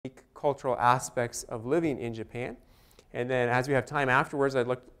cultural aspects of living in Japan. And then as we have time afterwards, I'd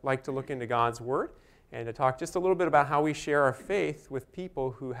like to look into God's Word and to talk just a little bit about how we share our faith with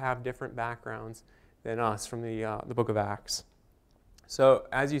people who have different backgrounds than us from the book of Acts. So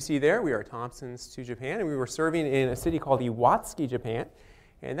as you see there, we are Thompsons to Japan, and we were serving in a city called Iwatsuki, Japan.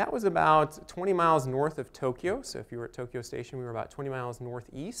 And that was about 20 miles north of Tokyo. So if you were at Tokyo Station, we were about 20 miles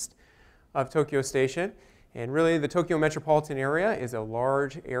northeast of Tokyo Station. And really, the Tokyo metropolitan area is a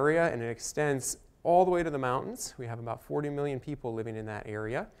large area, and it extends all the way to the mountains. We have about 40 million people living in that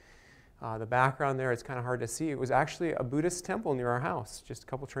area. The background there, it's kind of hard to see. It was actually a Buddhist temple near our house, just a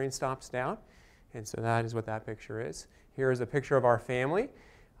couple train stops down. And so that is what that picture is. Here is a picture of our family.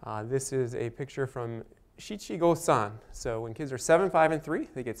 This is a picture from Shichigo-san. So when kids are 7, 5, and 3,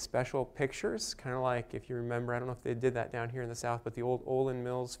 they get special pictures, kind of like, if you remember, I don't know if they did that down here in the South, but the old Olin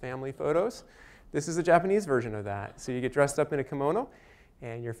Mills family photos. This is a Japanese version of that. So you get dressed up in a kimono,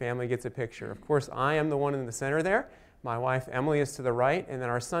 and your family gets a picture. Of course, I am the one in the center there. My wife, Emily, is to the right, and then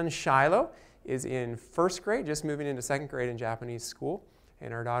our son, Shiloh, is in 1st grade, just moving into 2nd grade in Japanese school,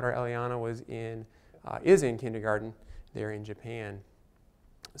 and our daughter, Eliana, is in kindergarten there in Japan.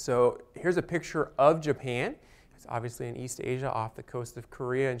 So here's a picture of Japan. It's obviously in East Asia off the coast of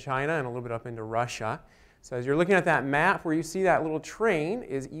Korea and China and a little bit up into Russia. So as you're looking at that map, where you see that little train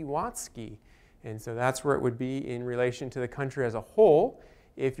is Iwatsuki. And so that's where it would be in relation to the country as a whole.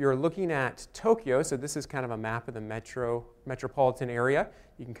 If you're looking at Tokyo, so this is kind of a map of the metropolitan area,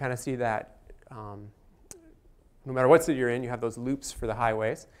 you can kind of see that no matter what city you're in, you have those loops for the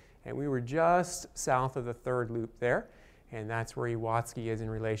highways. And we were just south of the 3rd loop there. And that's where Iwatsuki is in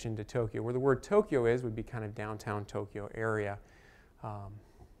relation to Tokyo. Where the word Tokyo is would be kind of downtown Tokyo area.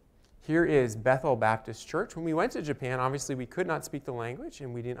 Here is Bethel Baptist Church. When we went to Japan, obviously we could not speak the language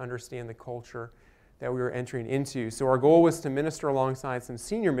and we didn't understand the culture that we were entering into. So our goal was to minister alongside some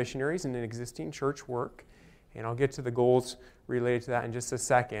senior missionaries in an existing church work. And I'll get to the goals related to that in just a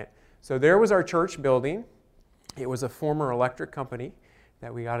second. So there was our church building. It was a former electric company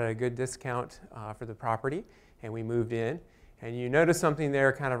that we got at a good discount for the property. And we moved in, and you notice something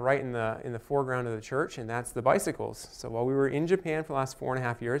there kind of right in the foreground of the church, and that's the bicycles. So while we were in Japan for the last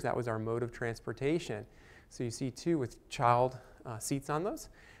 4.5 years, that was our mode of transportation. So you see two with child seats on those.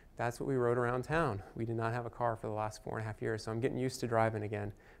 That's what we rode around town. We did not have a car for the last 4.5 years, so I'm getting used to driving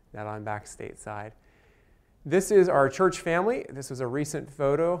again now I'm back stateside. This is our church family. This was a recent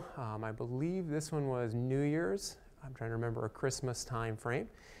photo. I believe this one was New Year's. I'm trying to remember a Christmas time frame,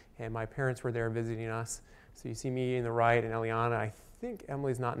 and my parents were there visiting us. So you see me in the right and Eliana. I think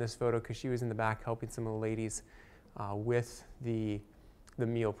Emily's not in this photo because she was in the back helping some of the ladies with the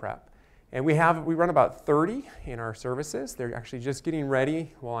meal prep. And we run about 30 in our services. They're actually just getting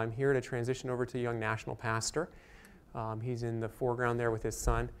ready while I'm here to transition over to a young national pastor. He's in the foreground there with his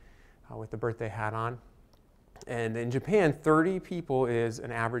son with the birthday hat on. And in Japan, 30 people is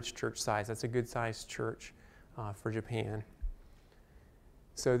an average church size. That's a good sized church for Japan.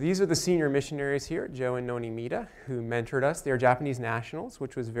 So these are the senior missionaries here, Joe and Noni Mita, who mentored us. They're Japanese nationals,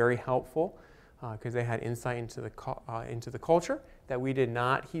 which was very helpful because they had insight into the culture that we did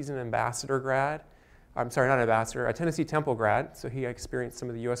not. He's an ambassador grad. I'm sorry, not an ambassador, a Tennessee Temple grad. So he experienced some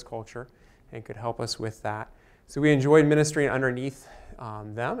of the U.S. culture and could help us with that. So we enjoyed ministering underneath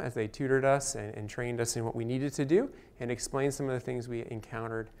them as they tutored us and trained us in what we needed to do and explained some of the things we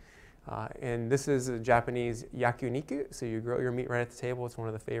encountered. And this is a Japanese yakuniku, so you grill your meat right at the table. It's one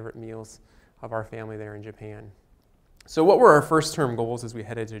of the favorite meals of our family there in Japan. So what were our first term goals as we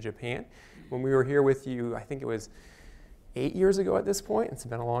headed to Japan? When we were here with you, I think it was 8 years ago at this point. It's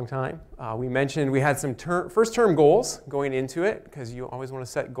been a long time. We mentioned we had some first term goals going into it because you always want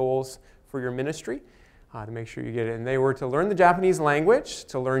to set goals for your ministry to make sure you get it. And they were to learn the Japanese language,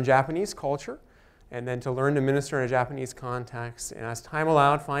 to learn Japanese culture, and then to learn to minister in a Japanese context. And as time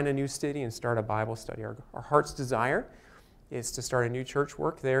allowed, find a new city and start a Bible study. Our heart's desire is to start a new church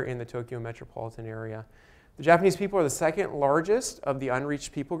work there in the Tokyo metropolitan area. The Japanese people are the second largest of the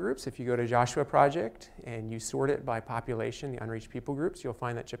unreached people groups. If you go to Joshua Project and you sort it by population, the unreached people groups, you'll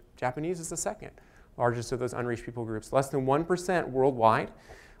find that Japanese is the second largest of those unreached people groups. Less than 1% worldwide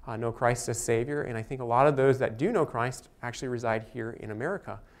know Christ as Savior. And I think a lot of those that do know Christ actually reside here in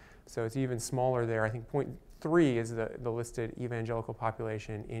America. So it's even smaller there. I think 0.3 is the listed evangelical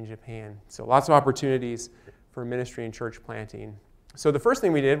population in Japan. So lots of opportunities for ministry and church planting. So the first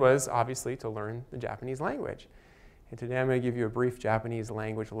thing we did was obviously to learn the Japanese language. And today I'm going to give you a brief Japanese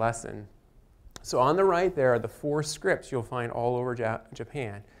language lesson. So on the right there are the 4 scripts you'll find all over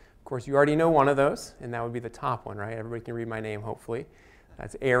Japan. Of course, you already know one of those, and that would be the top one, right? Everybody can read my name, hopefully.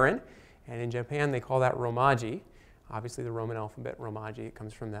 That's Aaron. And in Japan, they call that Romaji. Obviously the Roman alphabet, Romaji, it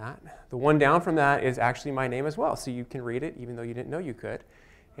comes from that. The one down from that is actually my name as well, so you can read it even though you didn't know you could.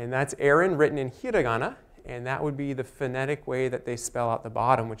 And that's Aaron written in hiragana, and that would be the phonetic way that they spell out the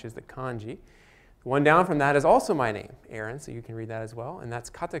bottom, which is the kanji. The one down from that is also my name, Aaron, so you can read that as well, and that's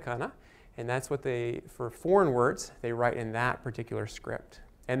katakana, and that's what they, for foreign words, they write in that particular script.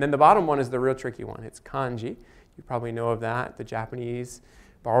 And then the bottom one is the real tricky one. It's kanji. You probably know of that. The Japanese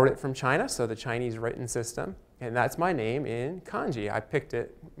borrowed it from China, so the Chinese written system. And that's my name in kanji. I picked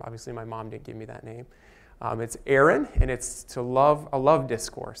it. Obviously, my mom didn't give me that name. It's Aaron, and it's to love, a love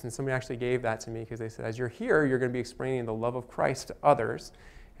discourse. And somebody actually gave that to me because they said, as you're here, you're going to be explaining the love of Christ to others.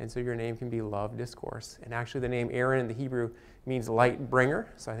 And so your name can be love discourse. And actually, the name Aaron in the Hebrew means light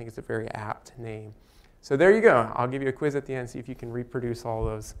bringer. So I think it's a very apt name. So there you go. I'll give you a quiz at the end, see if you can reproduce all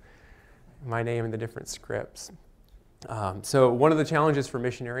those, my name in the different scripts. So one of the challenges for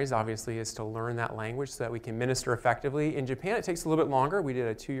missionaries, obviously, is to learn that language so that we can minister effectively. In Japan, it takes a little bit longer. We did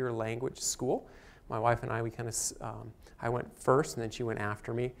a 2-year language school. My wife and I, I went first, and then she went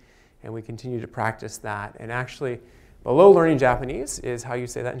after me, and we continued to practice that. And actually, below learning Japanese is how you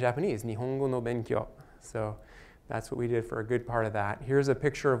say that in Japanese, Nihongo no benkyou. So that's what we did for a good part of that. Here's a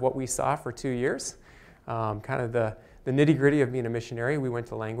picture of what we saw for 2 years, kind of the nitty-gritty of being a missionary. We went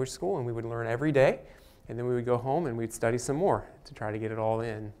to language school, and we would learn every day. And then we would go home and we'd study some more to try to get it all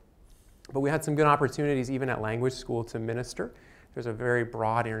in. But we had some good opportunities even at language school to minister. There's a very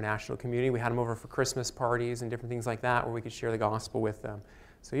broad international community. We had them over for Christmas parties and different things like that where we could share the gospel with them.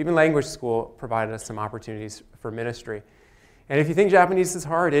 So even language school provided us some opportunities for ministry. And if you think Japanese is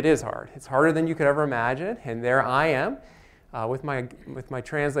hard, it is hard. It's harder than you could ever imagine. And there I am with my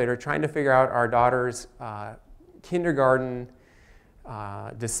translator trying to figure out our daughter's kindergarten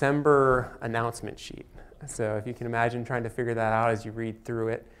December announcement sheet. So if you can imagine trying to figure that out as you read through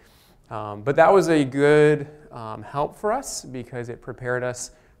it. But that was a good help for us because it prepared us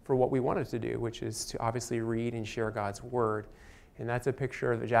for what we wanted to do, which is to obviously read and share God's Word. And that's a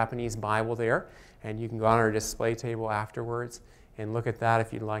picture of the Japanese Bible there. And you can go on our display table afterwards and look at that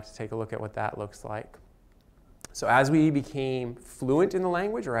if you'd like to take a look at what that looks like. So as we became fluent in the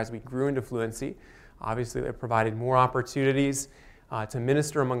language, or as we grew into fluency, obviously it provided more opportunities to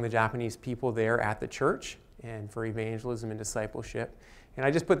minister among the Japanese people there at the church and for evangelism and discipleship. And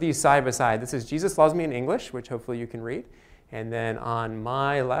I just put these side by side. This is Jesus Loves Me in English, which hopefully you can read. And then on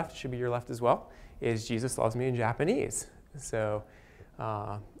my left, should be your left as well, is Jesus Loves Me in Japanese. So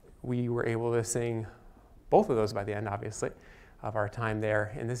we were able to sing both of those by the end, obviously, of our time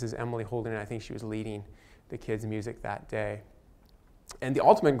there. And this is Emily holding it. I think she was leading the kids' music that day. And the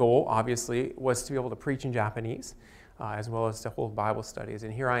ultimate goal, obviously, was to be able to preach in Japanese, as well as to hold Bible studies.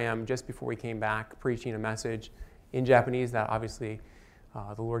 And here I am, just before we came back, preaching a message in Japanese that obviously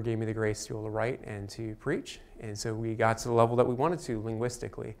the Lord gave me the grace to be able to write and to preach. And so we got to the level that we wanted to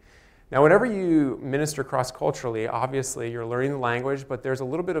linguistically. Now, whenever you minister cross-culturally, obviously you're learning the language, but there's a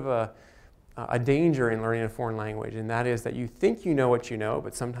little bit of a danger in learning a foreign language, and that is that you think you know what you know,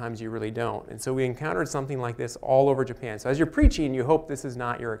 but sometimes you really don't. And so we encountered something like this all over Japan. So as you're preaching, you hope this is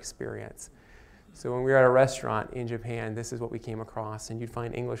not your experience. So when we were at a restaurant in Japan, this is what we came across. And you'd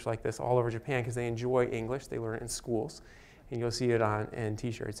find English like this all over Japan because they enjoy English. They learn it in schools. And you'll see it in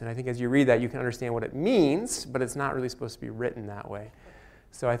T-shirts. And I think as you read that, you can understand what it means, but it's not really supposed to be written that way.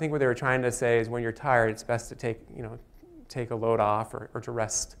 So I think what they were trying to say is when you're tired, it's best to take a load off or to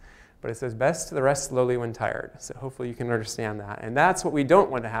rest. But it says best to rest slowly when tired. So hopefully you can understand that. And that's what we don't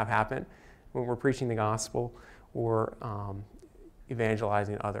want to have happen when we're preaching the gospel or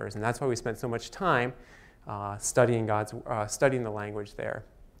evangelizing others. And that's why we spent so much time studying the language there.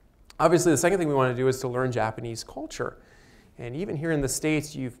 Obviously, the second thing we want to do is to learn Japanese culture. And even here in the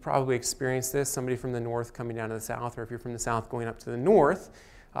States, you've probably experienced this, somebody from the north coming down to the south, or if you're from the south going up to the north,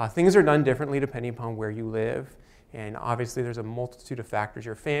 things are done differently depending upon where you live. And obviously, there's a multitude of factors,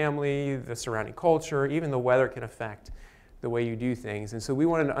 your family, the surrounding culture, even the weather can affect the way you do things. And so we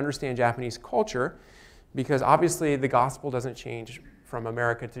wanted to understand Japanese culture because obviously the gospel doesn't change from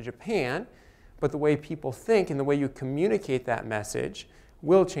America to Japan, but the way people think and the way you communicate that message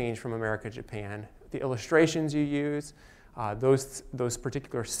will change from America to Japan. The illustrations you use, those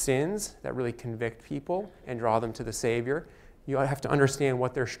particular sins that really convict people and draw them to the Savior, you have to understand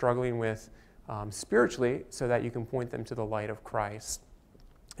what they're struggling with spiritually so that you can point them to the light of Christ.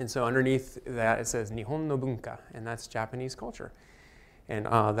 And so underneath that it says Nihon no bunka, and that's Japanese culture. And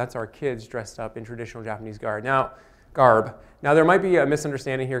that's our kids dressed up in traditional Japanese garb. Now there might be a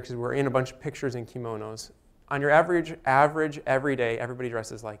misunderstanding here because we're in a bunch of pictures in kimonos. On your average, every day, everybody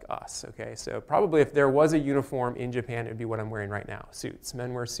dresses like us, okay? So probably if there was a uniform in Japan, it would be what I'm wearing right now, suits.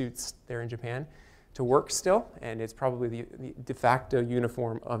 Men wear suits there in Japan. to work still, and it's probably the de facto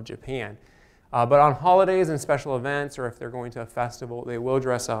uniform of Japan. But on holidays and special events, or if they're going to a festival, they will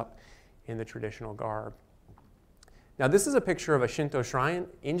dress up in the traditional garb. Now, this is a picture of a Shinto shrine.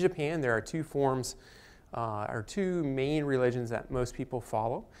 In Japan, there are two forms, or two main religions that most people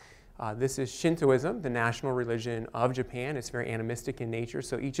follow. This is Shintoism, the national religion of Japan. It's very animistic in nature,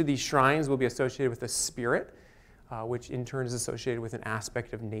 so each of these shrines will be associated with a spirit, which in turn is associated with an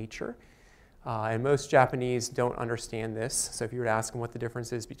aspect of nature. And most Japanese don't understand this, so if you were to ask them what the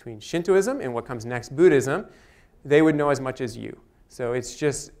difference is between Shintoism and what comes next, Buddhism, they would know as much as you. So it's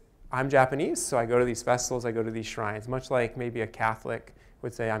just, I'm Japanese, so I go to these festivals, I go to these shrines, much like maybe a Catholic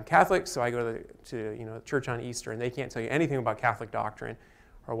would say, I'm Catholic, so I go to church on Easter, and they can't tell you anything about Catholic doctrine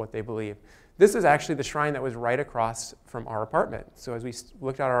or what they believe. This is actually the shrine that was right across from our apartment. So as we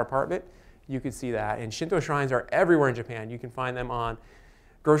looked at our apartment, you could see that. And Shinto shrines are everywhere in Japan. You can find them on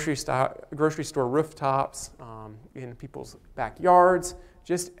grocery store rooftops, in people's backyards,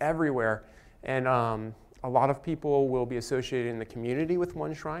 just everywhere. And a lot of people will be associated in the community with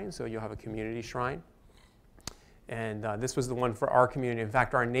one shrine, so you'll have a community shrine. And this was the one for our community. In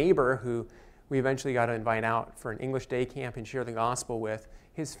fact, our neighbor, who we eventually got to invite out for an English day camp and share the gospel with,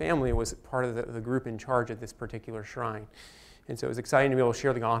 his family was part of the group in charge at this particular shrine. And so it was exciting to be able to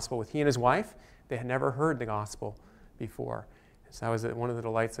share the gospel with he and his wife. They had never heard the gospel before. So that was one of the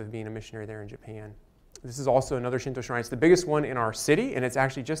delights of being a missionary there in Japan. This is also another Shinto shrine. It's the biggest one in our city, and it's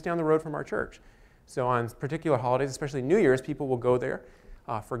actually just down the road from our church. So on particular holidays, especially New Year's, people will go there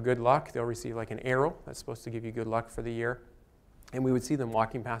for good luck. They'll receive like an arrow that's supposed to give you good luck for the year. And we would see them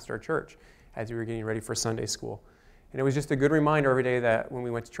walking past our church as we were getting ready for Sunday school. And it was just a good reminder every day that when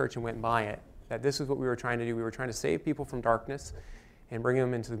we went to church and went by it, that this is what we were trying to do. We were trying to save people from darkness and bring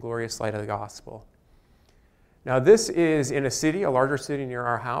them into the glorious light of the gospel. Now, this is in a city, a larger city near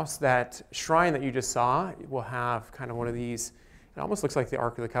our house. That shrine that you just saw will have kind of one of these, it almost looks like the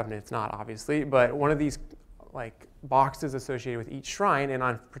Ark of the Covenant. It's not, obviously, but one of these like boxes associated with each shrine. And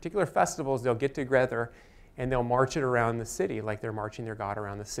on particular festivals, they'll get together and they'll march it around the city like they're marching their God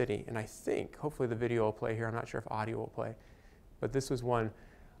around the city. And I think, hopefully the video will play here. I'm not sure if audio will play. But this was one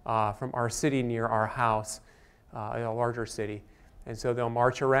from our city near our house, in a larger city. And so they'll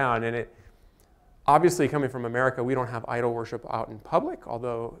march around. And it, obviously, coming from America, we don't have idol worship out in public,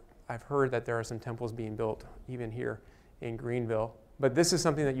 although I've heard that there are some temples being built even here in Greenville. But this is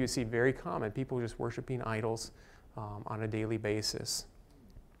something that you see very common, people just worshiping idols on a daily basis.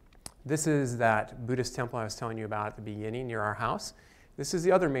 This is that Buddhist temple I was telling you about at the beginning near our house. This is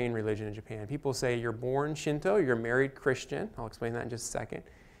the other main religion in Japan. People say you're born Shinto, you're married Christian, I'll explain that in just a second,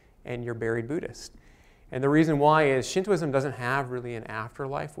 and you're buried Buddhist. And the reason why is Shintoism doesn't have really an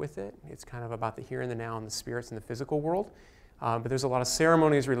afterlife with it. It's kind of about the here and the now and the spirits in the physical world. But there's a lot of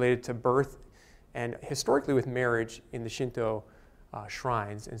ceremonies related to birth and historically with marriage in the Shinto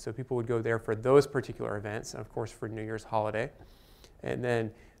shrines. And so people would go there for those particular events, and of course for New Year's holiday. And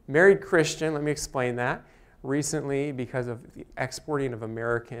then married Christian, let me explain that. Recently, because of the exporting of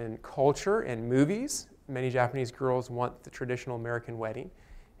American culture and movies, many Japanese girls want the traditional American wedding.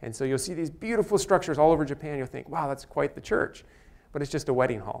 And so you'll see these beautiful structures all over Japan. You'll think, wow, that's quite the church. But it's just a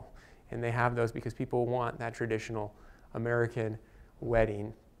wedding hall. And they have those because people want that traditional American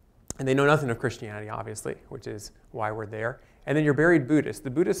wedding. And they know nothing of Christianity, obviously, which is why we're there. And then you're buried Buddhist.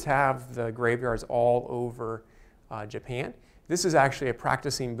 The Buddhists have the graveyards all over Japan. This is actually a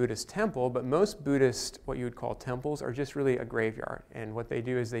practicing Buddhist temple, but most Buddhist, what you would call temples, are just really a graveyard. And what they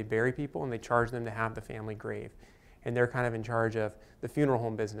do is they bury people and they charge them to have the family grave. And they're kind of in charge of the funeral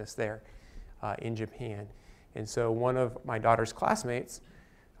home business there in Japan. And so one of my daughter's classmates,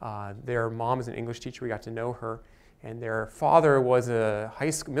 their mom is an English teacher. We got to know her. And their father was a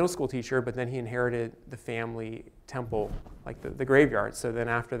middle school teacher, but then he inherited the family temple, like the graveyard. So then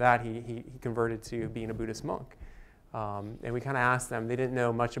after that, he converted to being a Buddhist monk. And we kind of asked them, they didn't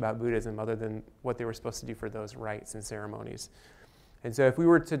know much about Buddhism other than what they were supposed to do for those rites and ceremonies. And so if we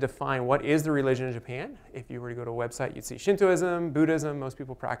were to define what is the religion of Japan, if you were to go to a website, you'd see Shintoism, Buddhism, most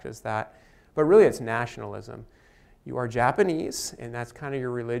people practice that. But really it's nationalism. You are Japanese, and that's kind of your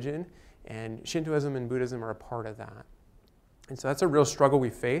religion, and Shintoism and Buddhism are a part of that. And so that's a real struggle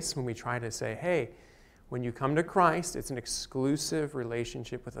we face when we try to say, hey, when you come to Christ, it's an exclusive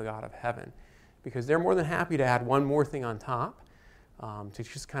relationship with the God of heaven. Because they're more than happy to add one more thing on top to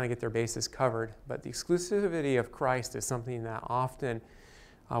just kind of get their bases covered. But the exclusivity of Christ is something that often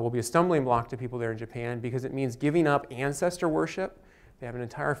will be a stumbling block to people there in Japan because it means giving up ancestor worship. They have an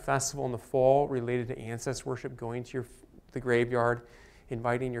entire festival in the fall related to ancestor worship, going to the graveyard,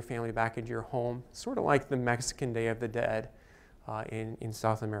 inviting your family back into your home, sort of like the Mexican Day of the Dead in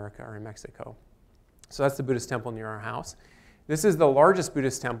South America or in Mexico. So that's the Buddhist temple near our house. This is the largest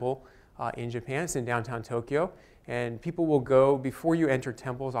Buddhist temple in Japan. It's in downtown Tokyo. And people will go, before you enter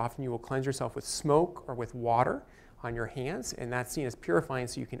temples, often you will cleanse yourself with smoke or with water on your hands, and that's seen as purifying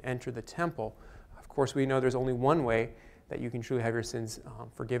so you can enter the temple. Of course, we know there's only one way that you can truly have your sins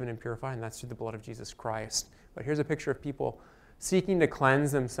forgiven and purified, and that's through the blood of Jesus Christ. But here's a picture of people seeking to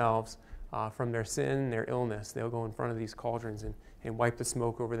cleanse themselves from their sin, their illness. They'll go in front of these cauldrons and wipe the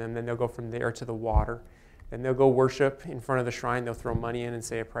smoke over them. Then they'll go from there to the water. Then they'll go worship in front of the shrine. They'll throw money in and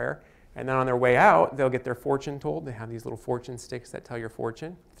say a prayer. And then on their way out, they'll get their fortune told. They have these little fortune sticks that tell your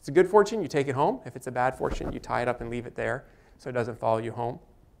fortune. If it's a good fortune, you take it home. If it's a bad fortune, you tie it up and leave it there so it doesn't follow you home.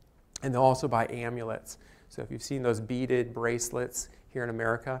 And they'll also buy amulets. So if you've seen those beaded bracelets here in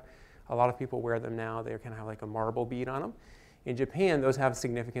America, a lot of people wear them now. They kind of have like a marble bead on them. In Japan, those have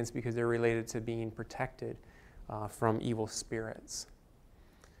significance because they're related to being protected from evil spirits.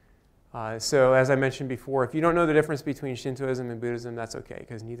 So as I mentioned before, if you don't know the difference between Shintoism and Buddhism, that's okay,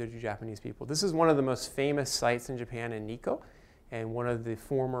 because neither do Japanese people. This is one of the most famous sites in Japan in Nikko, and one of the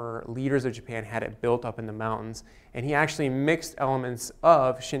former leaders of Japan had it built up in the mountains, and he actually mixed elements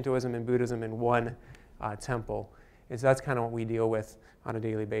of Shintoism and Buddhism in one temple. And so that's kind of what we deal with on a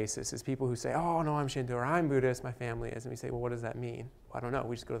daily basis, is people who say, oh, no, I'm Shinto, or I'm Buddhist, my family is. And we say, well, what does that mean? Well, I don't know.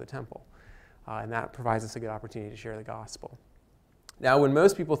 We just go to the temple. And that provides us a good opportunity to share the gospel. Now, when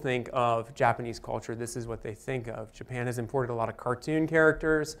most people think of Japanese culture, this is what they think of. Japan has imported a lot of cartoon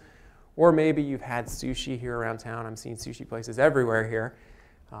characters, or maybe you've had sushi here around town. I'm seeing sushi places everywhere here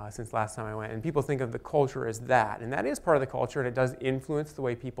since last time I went. And people think of the culture as that. And that is part of the culture, and it does influence the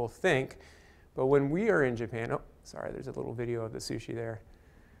way people think. But when we are in Japan, oh, sorry, there's a little video of the sushi there.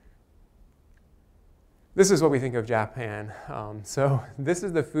 This is what we think of Japan. So this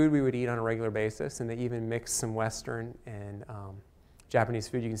is the food we would eat on a regular basis, and they even mix some Western and Japanese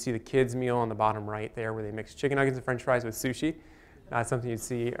food. You can see the kids' meal on the bottom right there, where they mix chicken nuggets and french fries with sushi. That's something you'd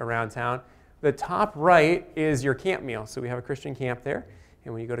see around town. The top right is your camp meal. So we have a Christian camp there,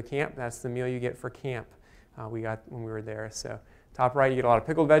 and when you go to camp, that's the meal you get for camp. We got when we were there. So top right, you get a lot of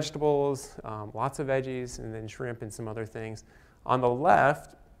pickled vegetables, lots of veggies, and then shrimp and some other things. On the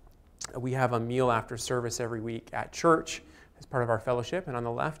left, we have a meal after service every week at church as part of our fellowship, and on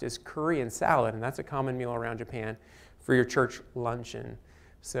the left is curry and salad, and that's a common meal around Japan for your church luncheon.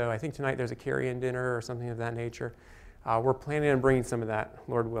 So I think tonight there's a carry-in dinner or something of that nature. We're planning on bringing some of that,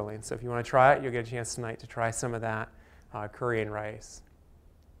 Lord willing. So if you want to try it, you'll get a chance tonight to try some of that curry and rice.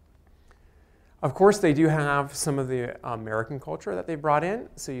 Of course, they do have some of the American culture that they brought in.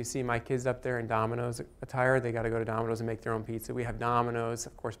 So you see my kids up there in Domino's attire. They got to go to Domino's and make their own pizza. We have Domino's.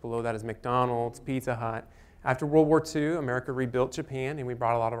 Of course, below that is McDonald's, Pizza Hut. After World War II, America rebuilt Japan, and we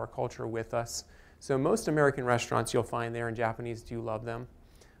brought a lot of our culture with us. So most American restaurants you'll find there, and Japanese do love them.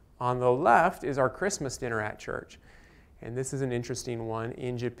 On the left is our Christmas dinner at church. And this is an interesting one.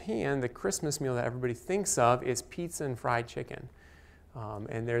 In Japan, the Christmas meal that everybody thinks of is pizza and fried chicken.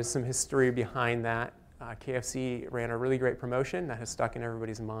 And there's some history behind that. KFC ran a really great promotion that has stuck in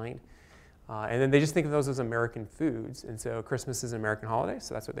everybody's mind. And then they just think of those as American foods. And so Christmas is an American holiday,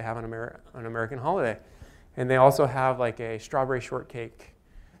 so that's what they have on an American holiday. And they also have like a strawberry shortcake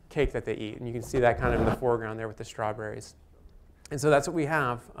cake that they eat. And you can see that kind of in the foreground there with the strawberries. And so that's what we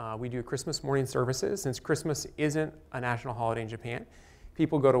have. We do Christmas morning services. Since Christmas isn't a national holiday in Japan,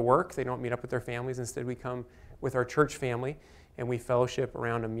 people go to work. They don't meet up with their families. Instead, we come with our church family, and we fellowship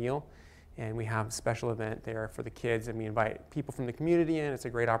around a meal. And we have a special event there for the kids, and we invite people from the community in. It's a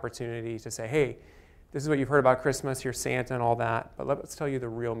great opportunity to say, hey, this is what you've heard about Christmas. Here's Santa and all that. But let's tell you the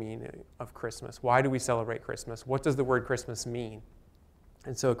real meaning of Christmas. Why do we celebrate Christmas? What does the word Christmas mean?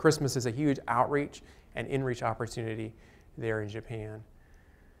 And so Christmas is a huge outreach and in-reach opportunity there in Japan.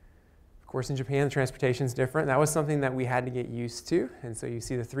 Of course, in Japan, the transportation is different. That was something that we had to get used to. And so you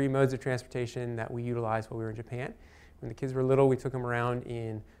see the three modes of transportation that we utilized while we were in Japan. When the kids were little, we took them around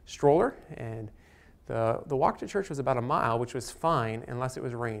in stroller, and the walk to church was about a mile, which was fine unless it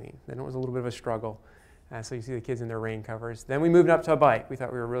was raining. Then it was a little bit of a struggle. So you see the kids in their rain covers. Then we moved up to a bike. We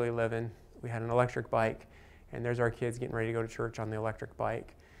thought we were really living. We had an electric bike, and there's our kids getting ready to go to church on the electric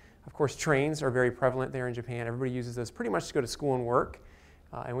bike. Of course, trains are very prevalent there in Japan. Everybody uses those pretty much to go to school and work.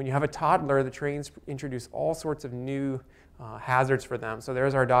 And when you have a toddler, the trains introduce all sorts of new hazards for them. So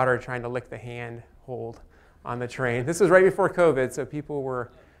there's our daughter trying to lick the handhold on the train. This was right before COVID, so people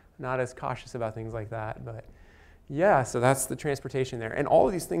were not as cautious about things like that. But yeah, so that's the transportation there. And all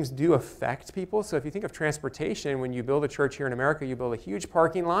of these things do affect people. So if you think of transportation, when you build a church here in America, you build a huge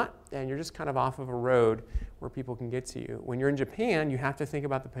parking lot, and you're just kind of off of a road where people can get to you. When you're in Japan, you have to think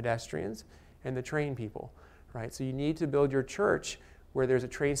about the pedestrians and the train people, right? So you need to build your church where there's a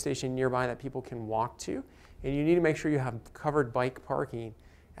train station nearby that people can walk to. And you need to make sure you have covered bike parking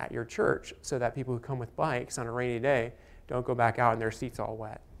at your church so that people who come with bikes on a rainy day don't go back out and their seats all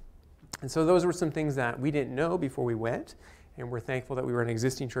wet. And so those were some things that we didn't know before we went, and we're thankful that we were an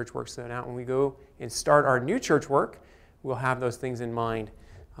existing church work so now when we go and start our new church work, we'll have those things in mind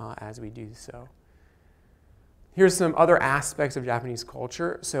as we do so. Here's some other aspects of Japanese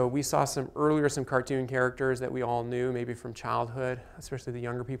culture. So we saw some cartoon characters that we all knew, maybe from childhood, especially the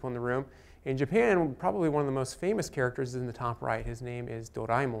younger people in the room. In Japan, probably one of the most famous characters is in the top right. His name is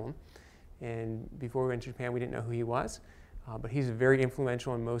Doraemon. And before we went to Japan, we didn't know who he was. But he's very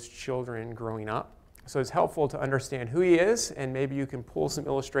influential in most children growing up. So it's helpful to understand who he is, and maybe you can pull some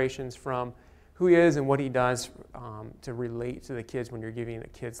illustrations from who he is and what he does to relate to the kids when you're giving a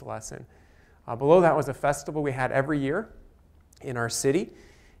kids lesson. Below that was a festival we had every year in our city,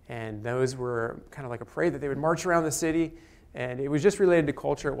 and those were kind of like a parade that they would march around the city, and it was just related to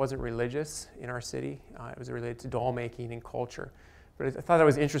culture. It wasn't religious in our city. It was related to doll making and culture. But I thought that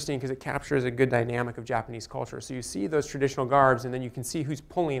was interesting because it captures a good dynamic of Japanese culture. So you see those traditional garbs, and then you can see who's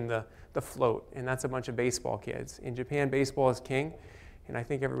pulling the float, and that's a bunch of baseball kids. In Japan, baseball is king, and I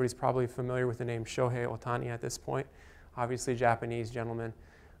think everybody's probably familiar with the name Shohei Ohtani at this point, obviously a Japanese gentleman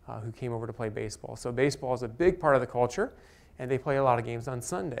who came over to play baseball. So baseball is a big part of the culture, and they play a lot of games on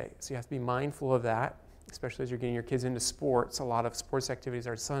Sunday. So you have to be mindful of that, especially as you're getting your kids into sports. A lot of sports activities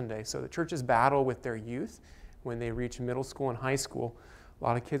are Sunday. So the churches battle with their youth. When they reach middle school and high school, a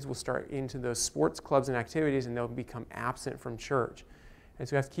lot of kids will start into those sports clubs and activities, and they'll become absent from church. And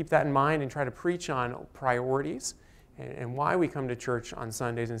so we have to keep that in mind and try to preach on priorities and why we come to church on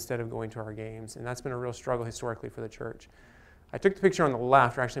Sundays instead of going to our games. And that's been a real struggle historically for the church. I took the picture on the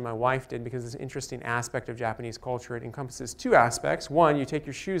left, or actually my wife did, because it's an interesting aspect of Japanese culture. It encompasses two aspects. One, you take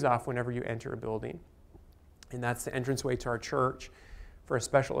your shoes off whenever you enter a building. And that's the entranceway to our church. For a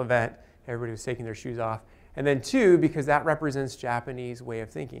special event, everybody was taking their shoes off. And then two, because that represents Japanese way of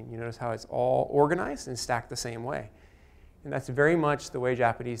thinking. You notice how it's all organized and stacked the same way. And that's very much the way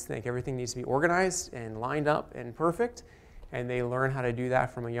Japanese think. Everything needs to be organized and lined up and perfect. And they learn how to do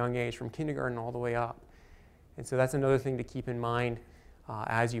that from a young age, from kindergarten all the way up. And so that's another thing to keep in mind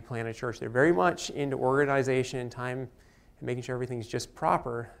as you plan a church. They're very much into organization, time, and making sure everything's just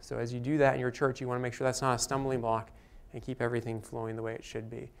proper. So as you do that in your church, you want to make sure that's not a stumbling block and keep everything flowing the way it should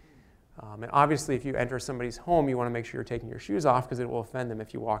be. And obviously, if you enter somebody's home, you want to make sure you're taking your shoes off because it will offend them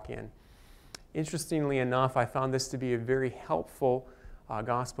if you walk in. Interestingly enough, I found this to be a very helpful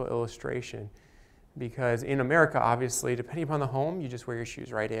gospel illustration because in America, obviously, depending upon the home, you just wear your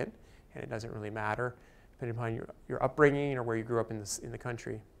shoes right in, and it doesn't really matter depending upon your upbringing or where you grew up in the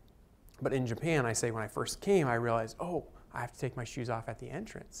country. But in Japan, I say when I first came, I realized, oh, I have to take my shoes off at the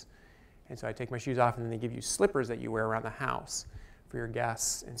entrance. And so I take my shoes off, and then they give you slippers that you wear around the house for your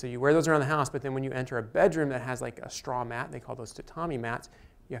guests. And so you wear those around the house, but then when you enter a bedroom that has like a straw mat, they call those tatami mats,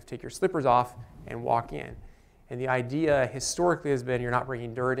 you have to take your slippers off and walk in. And the idea historically has been you're not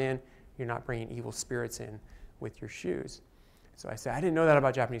bringing dirt in, you're not bringing evil spirits in with your shoes. So I said, I didn't know that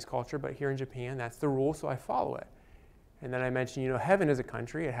about Japanese culture, but here in Japan, that's the rule, so I follow it. And then I mentioned, heaven is a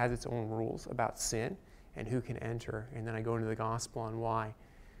country. It has its own rules about sin and who can enter. And then I go into the gospel on why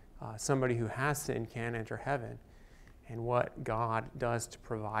somebody who has sin can enter heaven and what God does to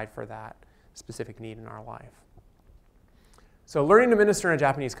provide for that specific need in our life. So learning to minister in a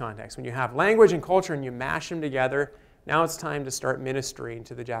Japanese context. When you have language and culture and you mash them together, now it's time to start ministering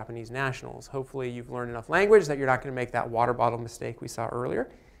to the Japanese nationals. Hopefully you've learned enough language that you're not going to make that water bottle mistake we saw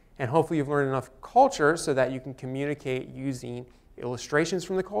earlier. And hopefully you've learned enough culture so that you can communicate using illustrations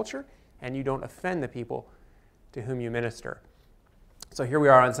from the culture and you don't offend the people to whom you minister. So here we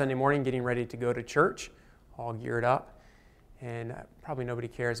are on Sunday morning getting ready to go to church, all geared up. And probably nobody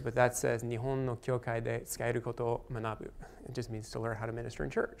cares, but that says Nihon no kyokai de tsukaeru koto o manabu. It just means to learn how to minister in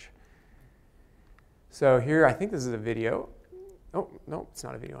church. So here, I think this is a video. Oh, no, it's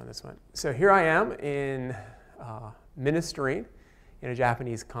not a video on this one. So here I am in ministering in a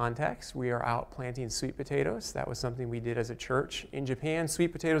Japanese context. We are out planting sweet potatoes. That was something we did as a church. In Japan, sweet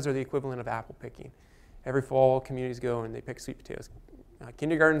potatoes are the equivalent of apple picking. Every fall, communities go and they pick sweet potatoes.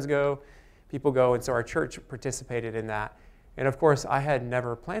 Kindergartens go, people go, and so our church participated in that. And of course, I had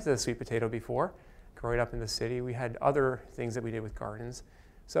never planted a sweet potato before. Growing up in the city, we had other things that we did with gardens.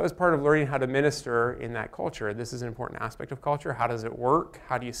 So that was part of learning how to minister in that culture. This is an important aspect of culture. How does it work?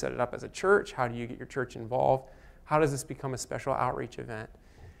 How do you set it up as a church? How do you get your church involved? How does this become a special outreach event?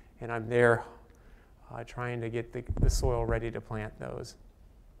 And I'm there trying to get the soil ready to plant those.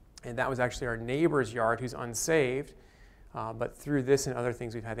 And that was actually our neighbor's yard who's unsaved. But through this and other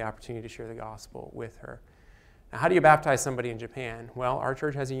things, we've had the opportunity to share the gospel with her. Now, how do you baptize somebody in Japan? Well, our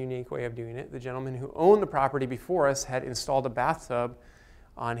church has a unique way of doing it. The gentleman who owned the property before us had installed a bathtub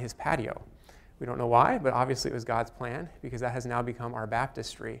on his patio. We don't know why, but obviously it was God's plan, because that has now become our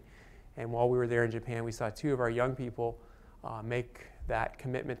baptistry. And while we were there in Japan, we saw 2 of our young people make that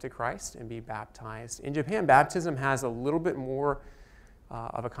commitment to Christ and be baptized. In Japan, baptism has a little bit more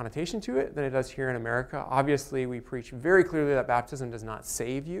of a connotation to it than it does here in America. Obviously, we preach very clearly that baptism does not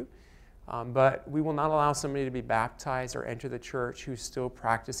save you. But we will not allow somebody to be baptized or enter the church who's still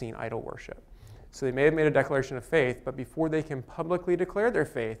practicing idol worship. So they may have made a declaration of faith, but before they can publicly declare their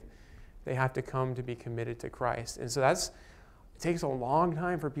faith, they have to come to be committed to Christ. And so it takes a long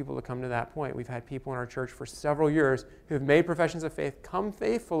time for people to come to that point. We've had people in our church for several years who have made professions of faith, come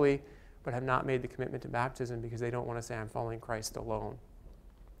faithfully, but have not made the commitment to baptism because they don't want to say, I'm following Christ alone.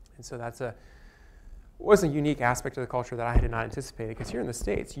 And so was a unique aspect of the culture that I had not anticipated, because here in the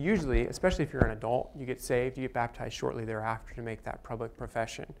States, usually, especially if you're an adult, you get saved, you get baptized shortly thereafter to make that public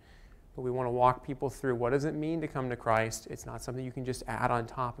profession. But we want to walk people through what does it mean to come to Christ. It's not something you can just add on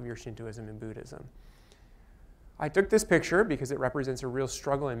top of your Shintoism and Buddhism. I took this picture because it represents a real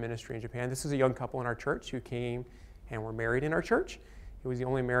struggle in ministry in Japan. This is a young couple in our church who came and were married in our church. It was the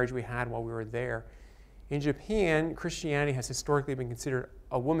only marriage we had while we were there. In Japan, Christianity has historically been considered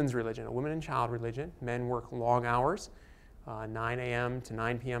a woman's religion, a woman and child religion. Men work long hours, 9 a.m. to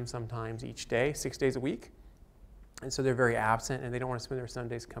 9 p.m. sometimes each day, 6 days a week. And so they're very absent, and they don't want to spend their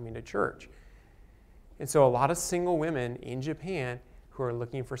Sundays coming to church. And so a lot of single women in Japan who are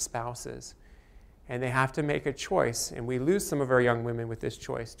looking for spouses, and they have to make a choice, and we lose some of our young women with this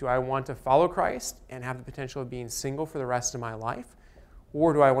choice. Do I want to follow Christ and have the potential of being single for the rest of my life?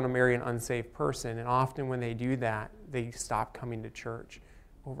 Or do I want to marry an unsaved person? And often when they do that, they stop coming to church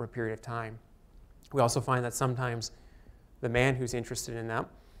over a period of time. We also find that sometimes the man who's interested in them,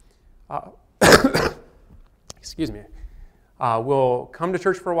 will come to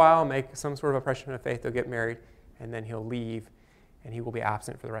church for a while, make some sort of impression of faith, they'll get married, and then he'll leave, and he will be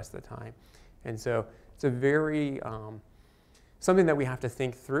absent for the rest of the time. And so it's a very, something that we have to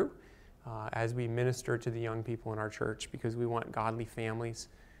think through as we minister to the young people in our church, because we want godly families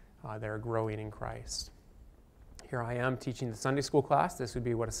that are growing in Christ. Here I am teaching the Sunday school class. This would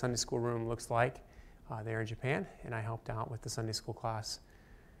be what a Sunday school room looks like there in Japan, and I helped out with the Sunday school class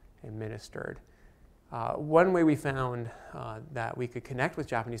and ministered. One way we found that we could connect with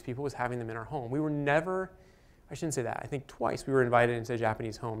Japanese people was having them in our home. We were never, I shouldn't say that, I think twice we were invited into a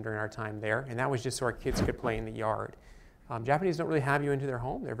Japanese home during our time there, and that was just so our kids could play in the yard. Japanese don't really have you into their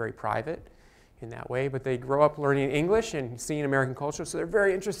home. They're very private in that way, but they grow up learning English and seeing American culture, so they're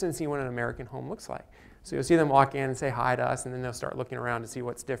very interested in seeing what an American home looks like. So you'll see them walk in and say hi to us, and then they'll start looking around to see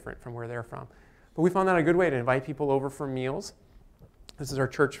what's different from where they're from. But we found that a good way to invite people over for meals. This is our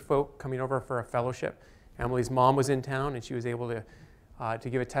church folk coming over for a fellowship. Emily's mom was in town, and she was able to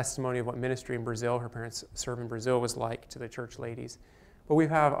give a testimony of what ministry in Brazil, her parents serve in Brazil, was like to the church ladies. But we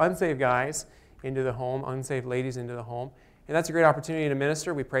have unsaved guys into the home, unsaved ladies into the home. And that's a great opportunity to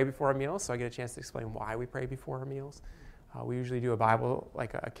minister. We pray before our meals, so I get a chance to explain why we pray before our meals. We usually do a Bible,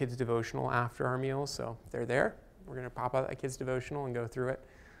 like a kids' devotional after our meals. So if they're there, we're going to pop out a kids' devotional and go through it.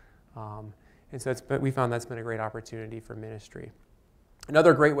 And so we found that's been a great opportunity for ministry.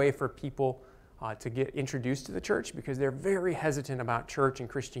 Another great way for people to get introduced to the church, because they're very hesitant about church and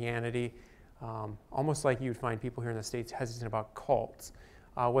Christianity, almost like you would find people here in the States hesitant about cults,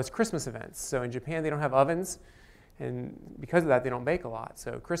 was Christmas events. So in Japan, they don't have ovens, and because of that, they don't bake a lot.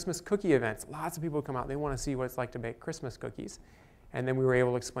 So Christmas cookie events, lots of people come out. They want to see what it's like to bake Christmas cookies. And then we were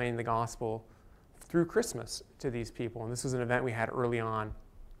able to explain the gospel through Christmas to these people. And this was an event we had early on.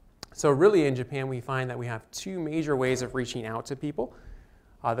 So really in Japan, we find that we have two major ways of reaching out to people.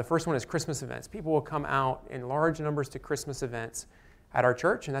 The first one is Christmas events. People will come out in large numbers to Christmas events at our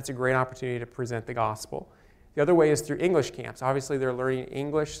church, and that's a great opportunity to present the gospel. The other way is through English camps. Obviously, they're learning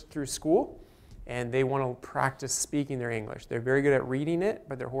English through school, and they want to practice speaking their English. They're very good at reading it,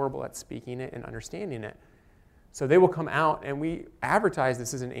 but they're horrible at speaking it and understanding it. So they will come out, and we advertise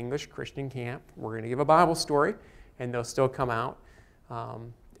this as an English Christian camp. We're going to give a Bible story, and they'll still come out.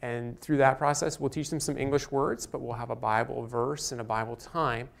 And through that process, we'll teach them some English words, but we'll have a Bible verse and a Bible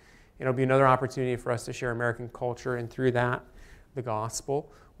time. It'll be another opportunity for us to share American culture, and through that, the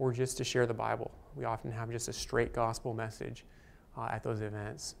gospel, or just to share the Bible. We often have just a straight gospel message at those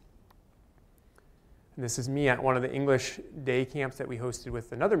events. And this is me at one of the English day camps that we hosted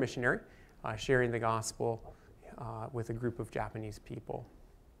with another missionary, sharing the gospel with a group of Japanese people.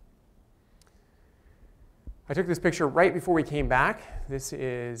 I took this picture right before we came back. This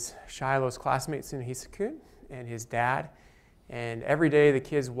is Shiloh's classmate, Sunahisa-kun, and his dad. And every day the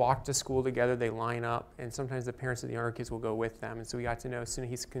kids walk to school together, they line up, and sometimes the parents of the younger kids will go with them. And so we got to know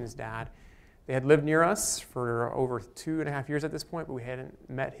Sunahisakun's dad. They had lived near us for over 2.5 years at this point, but we hadn't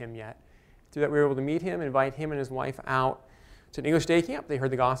met him yet. Through that, we were able to meet him, invite him and his wife out to an English day camp. They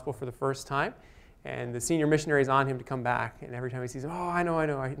heard the gospel for the first time, and the senior missionary is on him to come back. And every time he sees him, oh, I know,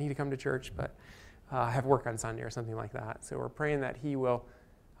 I need to come to church, but I have work on Sunday or something like that. So we're praying that he will,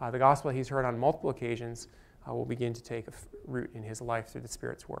 the gospel he's heard on multiple occasions will begin to take root in his life through the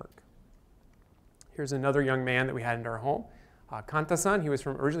Spirit's work. Here's another young man that we had in our home, Kanta-san. He was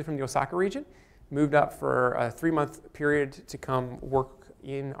originally from the Osaka region, moved up for a 3-month period to come work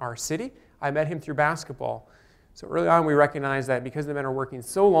in our city. I met him through basketball. So early on we recognized that because the men are working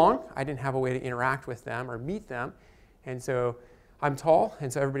so long, I didn't have a way to interact with them or meet them. And so I'm tall,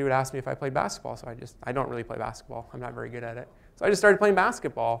 and so everybody would ask me if I played basketball. So I don't really play basketball. I'm not very good at it. So I just started playing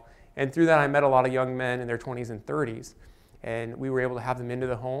basketball. And through that, I met a lot of young men in their 20s and 30s. And we were able to have them into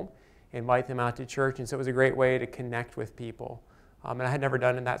the home, invite them out to church. And so it was a great way to connect with people. And I had never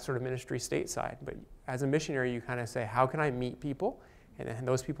done that sort of ministry stateside. But as a missionary, you kind of say, how can I meet people? And then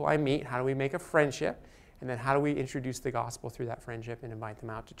those people I meet, how do we make a friendship? And then how do we introduce the gospel through that friendship and invite them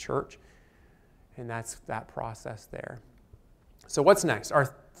out to church? And that's that process there. So what's next?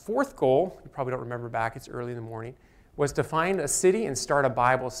 Our fourth goal, you probably don't remember back, it's early in the morning, was to find a city and start a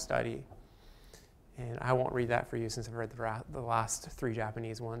Bible study. And I won't read that for you since I've read the last 3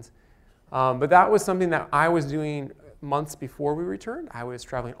 Japanese ones. But that was something that I was doing months before we returned. I was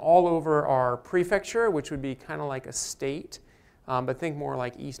traveling all over our prefecture, which would be kind of like a state, but think more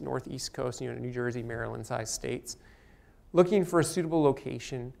like northeast coast, New Jersey, Maryland-sized states, looking for a suitable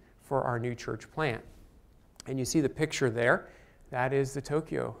location for our new church plant. And you see the picture there. That is the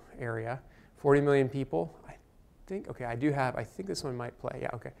Tokyo area, 40 million people. I think this one might play. Yeah,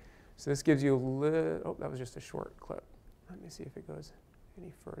 okay. So this gives you a little, oh, that was just a short clip. Let me see if it goes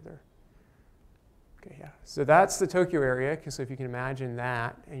any further. Okay, yeah. So that's the Tokyo area, so if you can imagine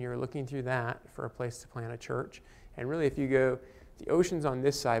that, and you're looking through that for a place to plant a church. And really, if you go, the ocean's on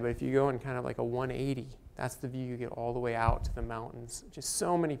this side, but if you go in kind of like a 180, that's the view you get all the way out to the mountains. Just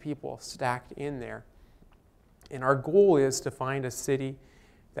so many people stacked in there. And our goal is to find a city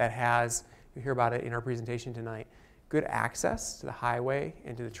that has, you'll hear about it in our presentation tonight, good access to the highway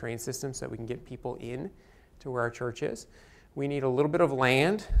and to the train system so that we can get people in to where our church is. We need a little bit of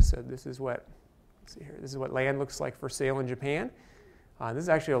land. So this is what, let's see here, this is what land looks like for sale in Japan. This is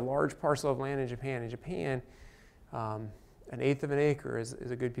actually a large parcel of land in Japan. In Japan, 1/8 of an acre is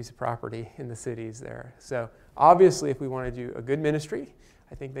a good piece of property in the cities there. So obviously, if we want to do a good ministry,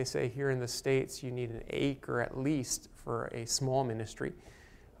 I think they say here in the States you need an acre at least for a small ministry.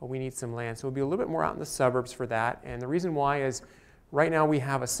 We need some land. So we'll be a little bit more out in the suburbs for that. And the reason why is right now we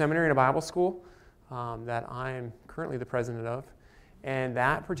have a seminary and a Bible school that I'm currently the president of. And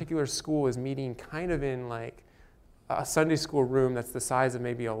that particular school is meeting kind of in like a Sunday school room that's the size of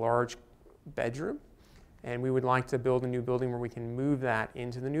maybe a large bedroom. And we would like to build a new building where we can move that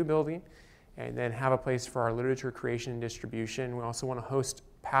into the new building and then have a place for our literature creation and distribution. We also want to host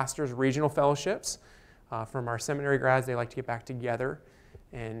pastors' regional fellowships. From our seminary grads, they like to get back together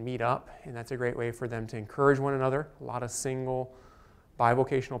and meet up, and that's a great way for them to encourage one another. A lot of single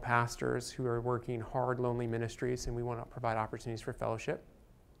bivocational pastors who are working hard, lonely ministries, and we want to provide opportunities for fellowship.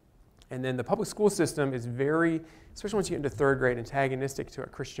 And then the public school system is very, especially once you get into 3rd grade, antagonistic to a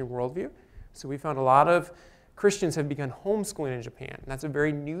Christian worldview. So we found a lot of Christians have begun homeschooling in Japan. And that's a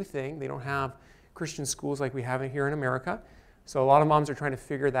very new thing. They don't have Christian schools like we have here in America. So a lot of moms are trying to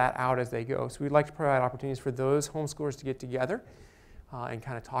figure that out as they go. So we'd like to provide opportunities for those homeschoolers to get together and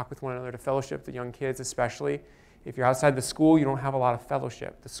kind of talk with one another, to fellowship, the young kids especially. If you're outside the school, you don't have a lot of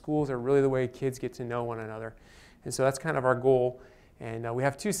fellowship. The schools are really the way kids get to know one another. And so that's kind of our goal. And we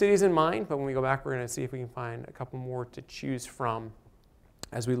have 2 cities in mind, but when we go back, we're going to see if we can find a couple more to choose from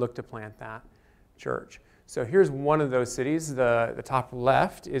as we look to plant that church. So here's one of those cities. The top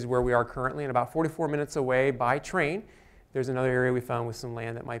left is where we are currently, and about 44 minutes away by train. There's another area we found with some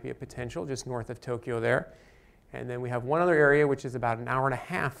land that might be a potential just north of Tokyo there. And then we have one other area which is about an hour and a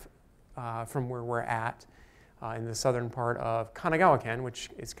half from where we're at in the southern part of Kanagawa-ken, which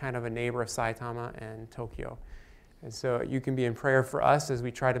is kind of a neighbor of Saitama and Tokyo. And so you can be in prayer for us as we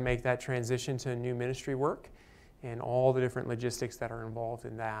try to make that transition to new ministry work and all the different logistics that are involved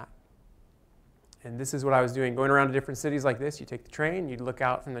in that. And this is what I was doing, going around to different cities like this. You take the train, you'd look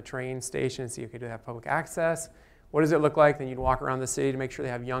out from the train station and see, okay, do they have public access? What does it look like? Then you'd walk around the city to make sure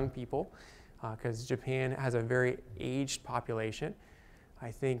they have young people, because Japan has a very aged population.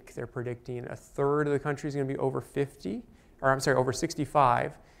 I think they're predicting 1/3 of the country is going to be over 50, or I'm sorry, over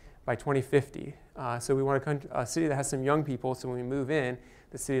 65 by 2050. So we want a city that has some young people, so when we move in,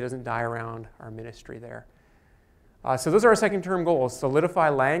 the city doesn't die around our ministry there. So those are our second-term goals: solidify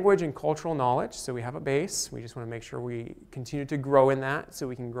language and cultural knowledge. So we have a base. We just want to make sure we continue to grow in that so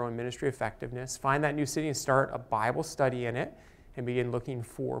we can grow in ministry effectiveness. Find that new city and start a Bible study in it and begin looking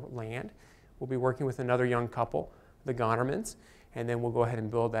for land. We'll be working with another young couple, the Gonermans, and then we'll go ahead and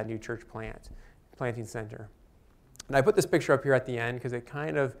build that new church planting center. And I put this picture up here at the end because it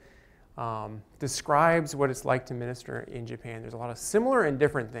kind of describes what it's like to minister in Japan. There's a lot of similar and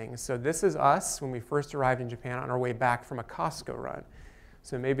different things. So this is us when we first arrived in Japan on our way back from a Costco run.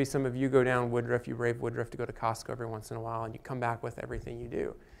 So maybe some of you go down Woodruff, you brave Woodruff to go to Costco every once in a while, and you come back with everything you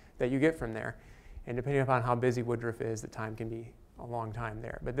do that you get from there. And depending upon how busy Woodruff is, the time can be a long time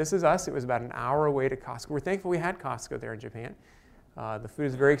there. But this is us. It was about an hour away to Costco. We're thankful we had Costco there in Japan. The food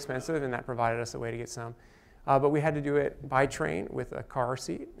is very expensive, and that provided us a way to get some. But we had to do it by train with a car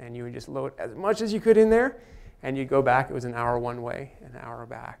seat, and you would just load as much as you could in there, and you'd go back. It was an hour one way, an hour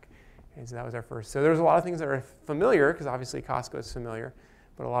back. And so that was our first. So there's a lot of things that are familiar, because obviously Costco is familiar,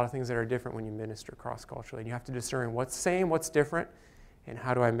 but a lot of things that are different when you minister cross-culturally. And you have to discern what's same, what's different, and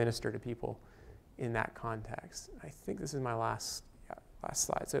how do I minister to people in that context. I think this is my last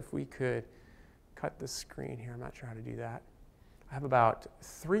slide. So if we could cut the screen here. I'm not sure how to do that. I have about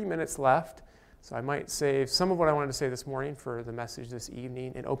 3 minutes left. So I might save some of what I wanted to say this morning for the message this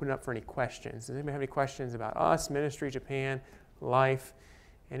evening and open it up for any questions. Does anybody have any questions about us, ministry, Japan, life,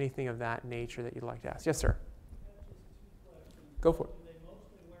 anything of that nature that you'd like to ask? Yes, sir. Go for it. Do they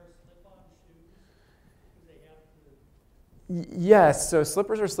mostly wear slip-on shoes? Do they have to... Yes, so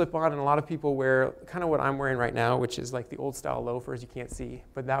slippers are slip-on, and a lot of people wear kind of what I'm wearing right now, which is like the old-style loafers you can't see,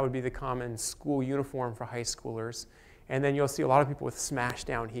 but that would be the common school uniform for high schoolers. And then you'll see a lot of people with smashed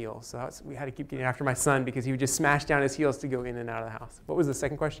down heels. So we had to keep getting after my son because he would just smash down his heels to go in and out of the house. What was the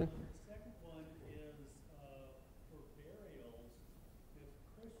second question? The second one is for burials.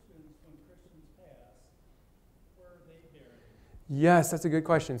 When Christians pass, where are they buried? Yes, that's a good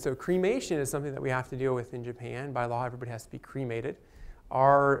question. So cremation is something that we have to deal with in Japan. By law, everybody has to be cremated.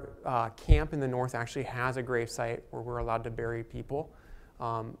 Our camp in the north actually has a gravesite where we're allowed to bury people.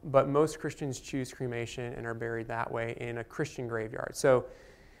 But most Christians choose cremation and are buried that way in a Christian graveyard. So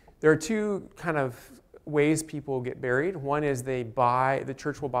there are two kind of ways people get buried. One is the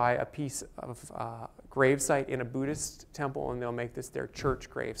church will buy a piece of gravesite in a Buddhist temple, and they'll make this their church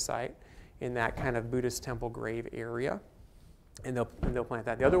gravesite in that kind of Buddhist temple grave area, and they'll plant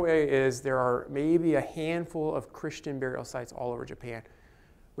that. The other way is there are maybe a handful of Christian burial sites all over Japan,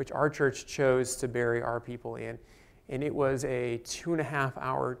 which our church chose to bury our people in. And it was a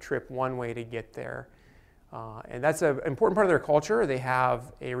 2.5-hour trip one way to get there. And that's an important part of their culture. They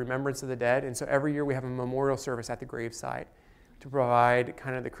have a remembrance of the dead. And so every year we have a memorial service at the gravesite to provide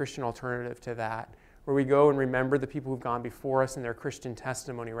kind of the Christian alternative to that, where we go and remember the people who've gone before us and their Christian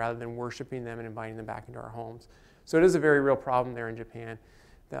testimony rather than worshiping them and inviting them back into our homes. So it is a very real problem there in Japan.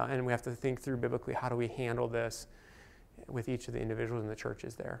 And we have to think through biblically, how do we handle this with each of the individuals in the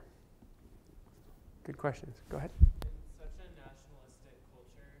churches there? Good questions. Go ahead. In such a nationalistic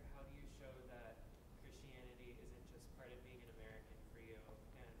culture, how do you show that Christianity isn't just part of being an American for you,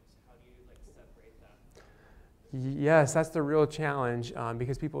 and how do you separate that? Yes, that's the real challenge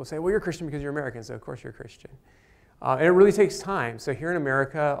because people will say, well, you're Christian because you're American, so of course you're Christian. And it really takes time. So here in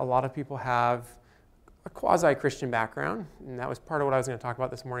America, a lot of people have a quasi-Christian background, and that was part of what I was going to talk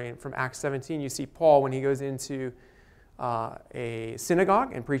about this morning. From Acts 17, you see Paul, when he goes into a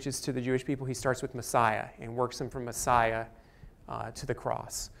synagogue and preaches to the Jewish people, he starts with Messiah and works them from Messiah to the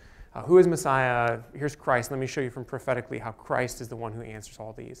cross. Who is Messiah? Here's Christ. Let me show you from prophetically how Christ is the one who answers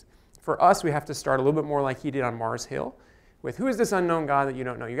all these. For us, we have to start a little bit more like he did on Mars Hill with who is this unknown God that you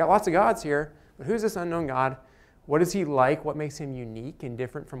don't know? You got lots of gods here, but who's this unknown God? What is he like? What makes him unique and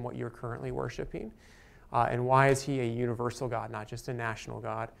different from what you're currently worshiping? And why is he a universal God, not just a national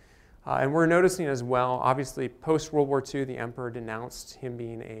God? And we're noticing as well, obviously, post-World War II, the emperor denounced him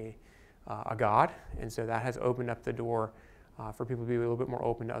being a god, and so that has opened up the door for people to be a little bit more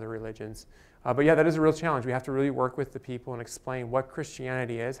open to other religions. But yeah, that is a real challenge. We have to really work with the people and explain what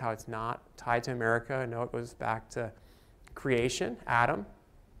Christianity is, how it's not tied to America. No, it goes back to creation, Adam,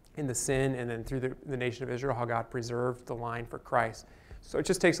 and the sin, and then through the nation of Israel, how God preserved the line for Christ. So it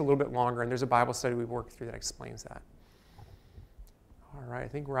just takes a little bit longer, and there's a Bible study we've worked through that explains that. All right, I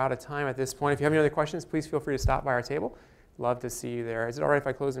think we're out of time at this point. If you have any other questions, please feel free to stop by our table. Love to see you there. Is it all right if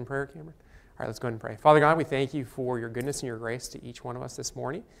I close in prayer, Cameron? All right, let's go ahead and pray. Father God, we thank you for your goodness and your grace to each one of us this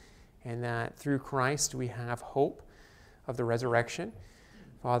morning, and that through Christ we have hope of the resurrection.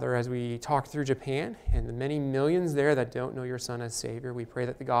 Father, as we talk through Japan and the many millions there that don't know your Son as Savior, we pray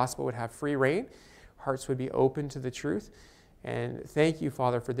that the gospel would have free reign, hearts would be open to the truth. And thank you,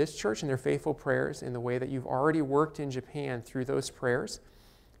 Father, for this church and their faithful prayers and the way that you've already worked in Japan through those prayers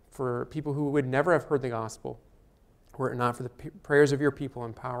for people who would never have heard the gospel were it not for the prayers of your people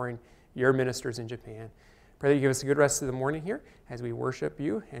empowering your ministers in Japan. Pray that you give us a good rest of the morning here as we worship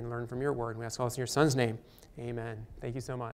you and learn from your word. We ask all this in your Son's name. Amen. Thank you so much.